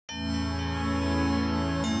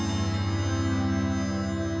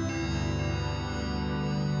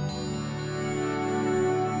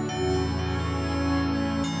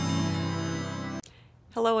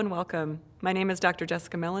Hello and welcome. My name is Dr.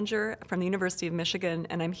 Jessica Mellinger from the University of Michigan,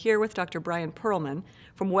 and I'm here with Dr. Brian Pearlman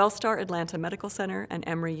from Wellstar Atlanta Medical Center and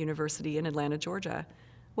Emory University in Atlanta, Georgia.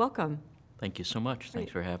 Welcome. Thank you so much.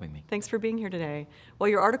 Thanks for having me. Thanks for being here today. Well,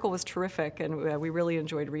 your article was terrific, and we really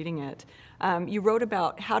enjoyed reading it. You wrote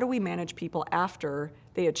about how do we manage people after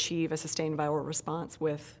they achieve a sustained viral response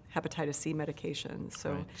with hepatitis C medications.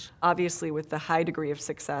 So Right. obviously with the high degree of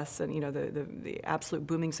success and the absolute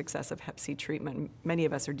booming success of Hep C treatment, many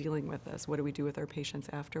of us are dealing with this. What do we do with our patients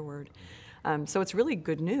afterward? So it's really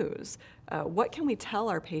good news. What can we tell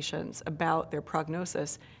our patients about their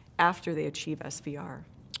prognosis after they achieve SVR?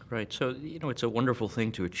 Right. So, it's a wonderful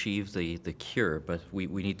thing to achieve the cure, but we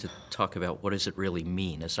need to talk about what does it really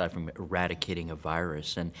mean, aside from eradicating a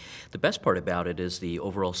virus. And the best part about it is the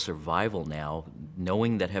overall survival now,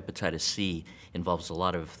 knowing that hepatitis C involves a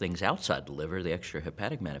lot of things outside the liver, the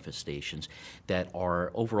extrahepatic manifestations, that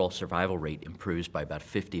our overall survival rate improves by about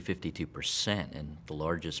 52%. And the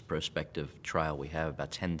largest prospective trial we have,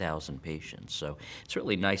 about 10,000 patients. So it's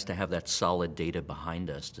really nice to have that solid data behind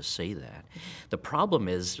us to say that. The problem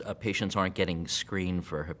is patients aren't getting screened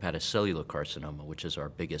for hepatocellular carcinoma, which is our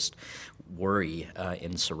biggest worry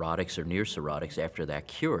in cirrhotics or near cirrhotics after that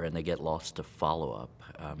cure, and they get lost to follow-up.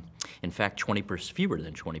 In fact, fewer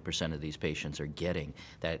than 20% of these patients are getting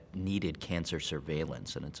that needed cancer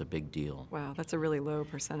surveillance, and it's a big deal. Wow, that's a really low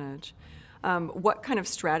percentage. What kind of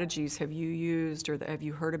strategies have you used or have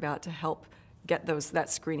you heard about to help get that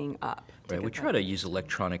screening up? Right, we try to use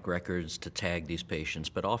electronic records to tag these patients,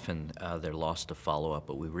 but often they're lost to follow-up,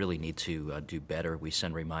 but we really need to do better. We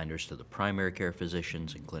send reminders to the primary care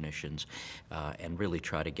physicians and clinicians and really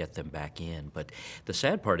try to get them back in. But the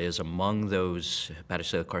sad part is among those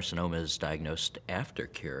hepatocellular carcinomas diagnosed after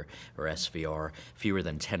cure, or SVR, fewer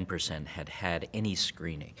than 10% had had any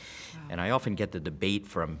screening. Wow. And I often get the debate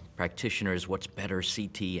from practitioners, what's better,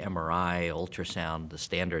 CT, MRI, ultrasound? The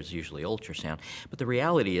standard is usually ultrasound. But the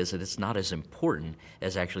reality is that it's not as important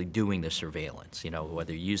as actually doing the surveillance.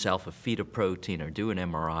 Whether you use alpha-feta protein or do an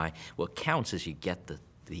MRI, what counts is you get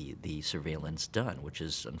the surveillance done, which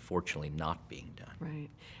is unfortunately not being done. Right.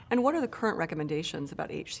 And what are the current recommendations about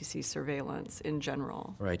HCC surveillance in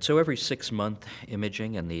general? Right. So every 6-month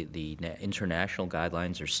imaging, and the international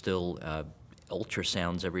guidelines are still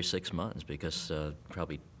ultrasounds every 6 months because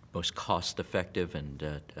probably most cost-effective and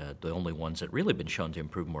the only ones that really been shown to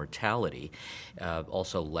improve mortality.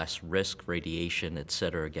 Also less risk, radiation, et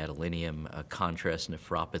cetera, gadolinium, contrast,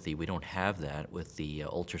 nephropathy. We don't have that with the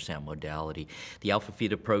ultrasound modality. The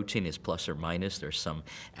alpha-feta protein is plus or minus. There's some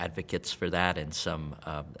advocates for that and some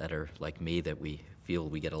that are like me that we feel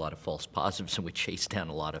we get a lot of false positives and we chase down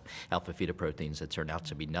a lot of alpha-feta proteins that turn out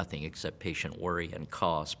to be nothing except patient worry and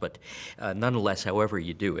cost. But nonetheless, however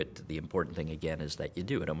you do it, the important thing again is that you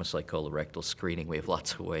do it, almost like colorectal screening. We have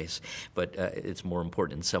lots of ways, but it's more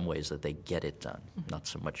important in some ways that they get it done, not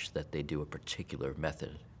so much that they do a particular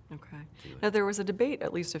method. Okay. Now there was a debate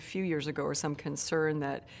at least a few years ago or some concern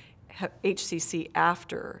that HCC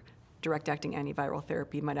after direct-acting antiviral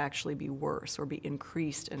therapy might actually be worse or be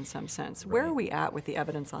increased in some sense. Right. Where are we at with the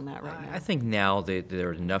evidence on that right now? I think now there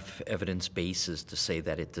are enough evidence bases to say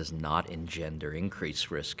that it does not engender increased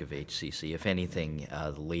risk of HCC. If anything,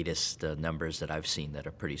 the latest numbers that I've seen that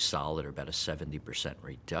are pretty solid are about a 70%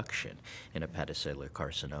 reduction in hepatocellular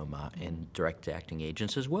carcinoma in direct-acting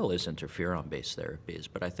agents as well as interferon-based therapies.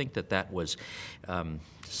 But I think that was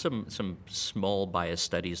some small bias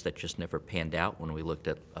studies that just never panned out when we looked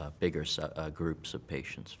at bigger groups of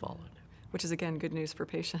patients followed. Which is, again, good news for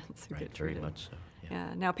patients who get treated. Very much so.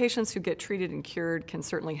 Yeah. Now, patients who get treated and cured can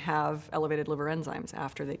certainly have elevated liver enzymes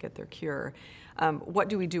after they get their cure. What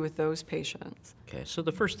do we do with those patients? Okay, so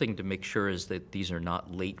the first thing to make sure is that these are not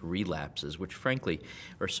late relapses, which frankly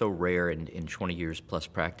are so rare in 20 years plus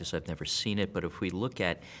practice. I've never seen it, but if we look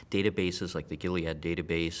at databases like the Gilead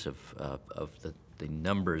database of the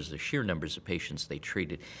numbers, the sheer numbers of patients they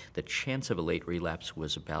treated, the chance of a late relapse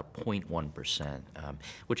was about 0.1%,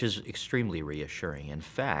 which is extremely reassuring. In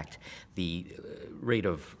fact, the rate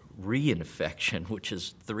of reinfection, which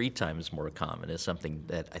is 3 times more common, is something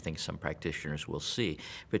that I think some practitioners will see,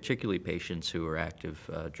 particularly patients who are active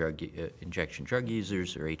injection drug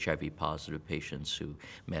users or HIV positive patients,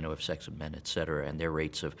 men who have sex with men, et cetera, and their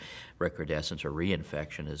rates of recrudescence or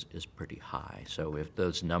reinfection is pretty high. So if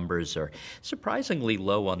those numbers are surprisingly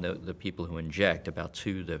low on the people who inject, about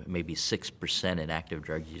 2 to maybe 6% in active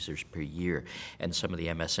drug users per year, and some of the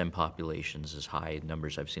MSM populations as high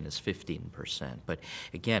numbers I've seen as 15%. But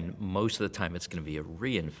again, again, most of the time it's going to be a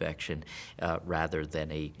reinfection rather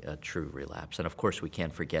than a true relapse. And of course, we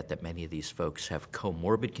can't forget that many of these folks have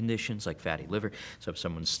comorbid conditions like fatty liver. So if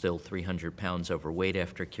someone's still 300 pounds overweight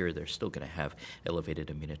after cure, they're still going to have elevated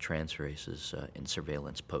aminotransferases in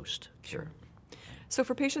surveillance post-cure. Sure. So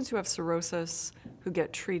for patients who have cirrhosis, who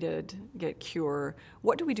get treated, get cure,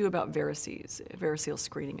 what do we do about variceal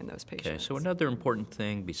screening in those patients? Okay, so another important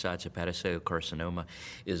thing besides hepatocellular carcinoma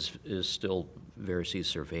is still variceal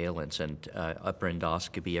surveillance, and upper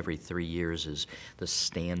endoscopy every 3 years is the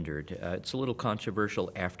standard. It's a little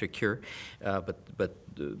controversial after cure, but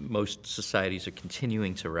most societies are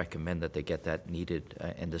continuing to recommend that they get that needed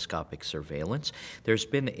endoscopic surveillance. There's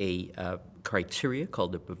been a criteria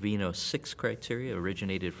called the Bovino 6 criteria,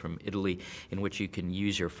 originated from Italy, in which you can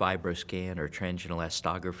use your fibroscan or transvaginal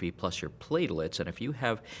elastography plus your platelets. And if you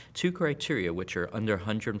have two criteria, which are under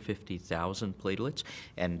 150,000 platelets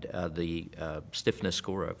and the stiffness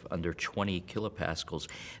score of under 20 kilopascals,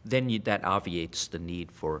 then that obviates the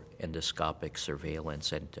need for endoscopic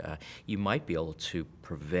surveillance. And you might be able to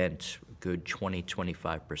prevent good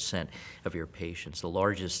 20-25% of your patients. The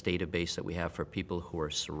largest database that we have for people who are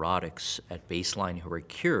cirrhotics at baseline who are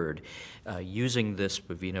cured using this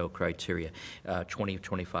Bovino criteria,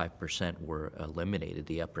 20-25% were eliminated,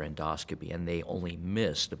 the upper endoscopy, and they only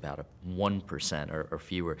missed about 1% or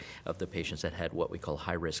fewer of the patients that had what we call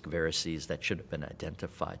high-risk varices that should have been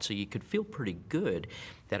identified. So you could feel pretty good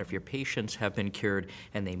that if your patients have been cured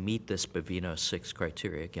and they meet this Bovino 6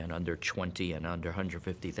 criteria, again, under 20 and under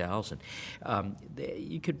 150,000,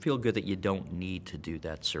 you could feel good that you don't need to do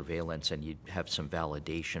that surveillance and you have some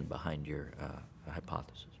validation behind your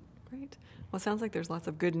hypothesis. Great. Well, it sounds like there's lots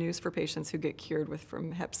of good news for patients who get cured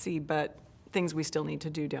from Hep C, but things we still need to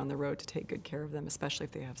do down the road to take good care of them, especially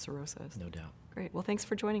if they have cirrhosis. No doubt. Great. Well, thanks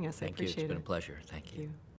for joining us. Thank I appreciate it. It's been a pleasure. Thank you.